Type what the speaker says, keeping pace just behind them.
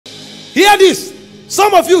Hear this.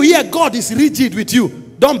 Some of you here, God is rigid with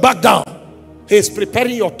you. Don't back down. He's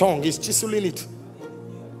preparing your tongue. He's chiseling it.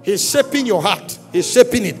 He's shaping your heart. He's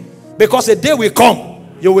shaping it. Because a day will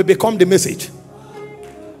come, you will become the message.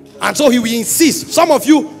 And so he will insist. Some of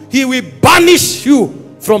you, he will banish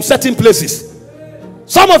you from certain places.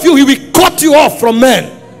 Some of you, he will cut you off from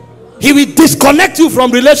men. He will disconnect you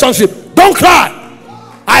from relationship. Don't cry.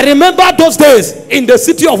 I remember those days in the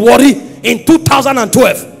city of Warri in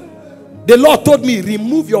 2012. The Lord told me,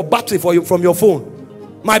 remove your battery from your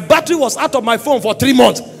phone. My battery was out of my phone for 3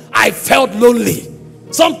 months. I felt lonely.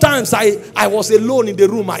 Sometimes I was alone in the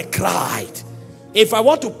room. I cried. If I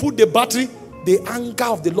want to put the battery, the anger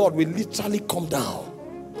of the Lord will literally come down.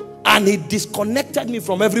 And he disconnected me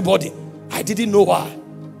from everybody. I didn't know why.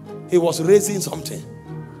 He was raising something.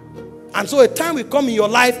 And so a time will come in your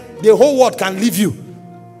life, the whole world can leave you.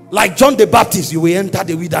 Like John the Baptist, you will enter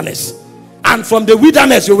the wilderness. And from the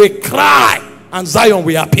wilderness, you will cry. And Zion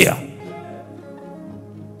will appear.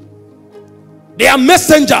 They are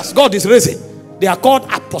messengers God is raising. They are called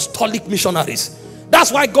apostolic missionaries.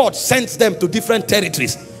 That's why God sends them to different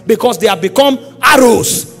territories. Because they have become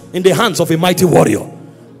arrows in the hands of a mighty warrior.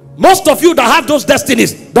 Most of you that have those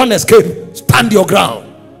destinies, don't escape. Stand your ground.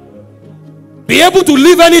 Be able to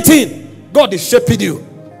live anything. God is shaping you.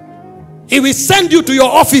 He will send you to your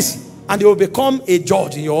office and you will become a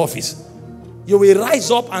judge in your office. You will rise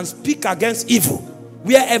up and speak against evil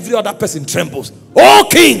where every other person trembles. Oh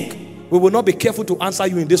King, we will not be careful to answer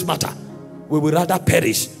you in this matter. We will rather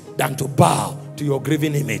perish than to bow to your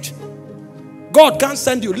graven image. God can't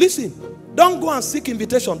send you. Listen, don't go and seek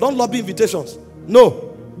invitation. Don't lobby invitations.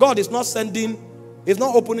 No, God is not sending, He's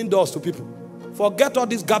not opening doors to people. Forget all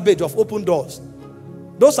this garbage of open doors.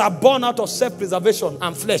 Those are born out of self-preservation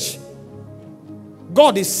and flesh.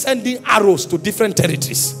 God is sending arrows to different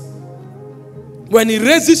territories. When he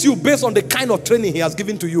raises you based on the kind of training he has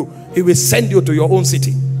given to you, he will send you to your own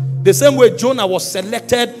city. The same way Jonah was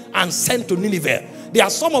selected and sent to Nineveh. There are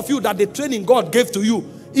some of you that the training God gave to you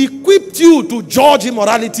equipped you to judge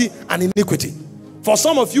immorality and iniquity. For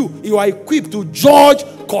some of you, you are equipped to judge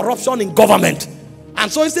corruption in government.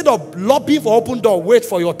 And so instead of lobbying for open door, wait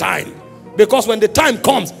for your time. Because when the time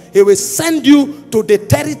comes, he will send you to the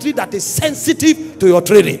territory that is sensitive to your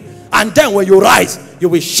training. And then when you rise, you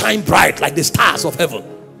will shine bright like the stars of heaven.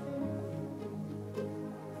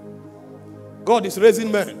 God is raising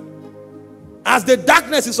men. As the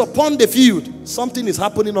darkness is upon the field, something is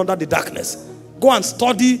happening under the darkness. Go and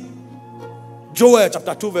study Joel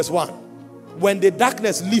chapter 2 verse 1. When the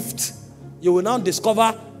darkness lifts, you will now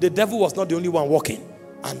discover the devil was not the only one walking.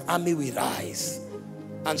 An army will rise.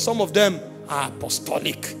 And some of them are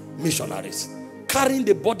apostolic missionaries, carrying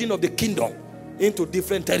the burden of the kingdom into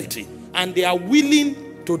different territory. And they are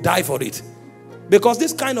willing to die for it. Because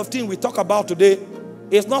this kind of thing we talk about today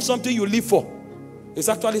is not something you live for. It's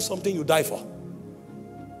actually something you die for.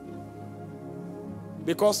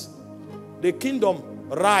 Because the kingdom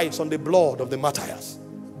rides on the blood of the martyrs.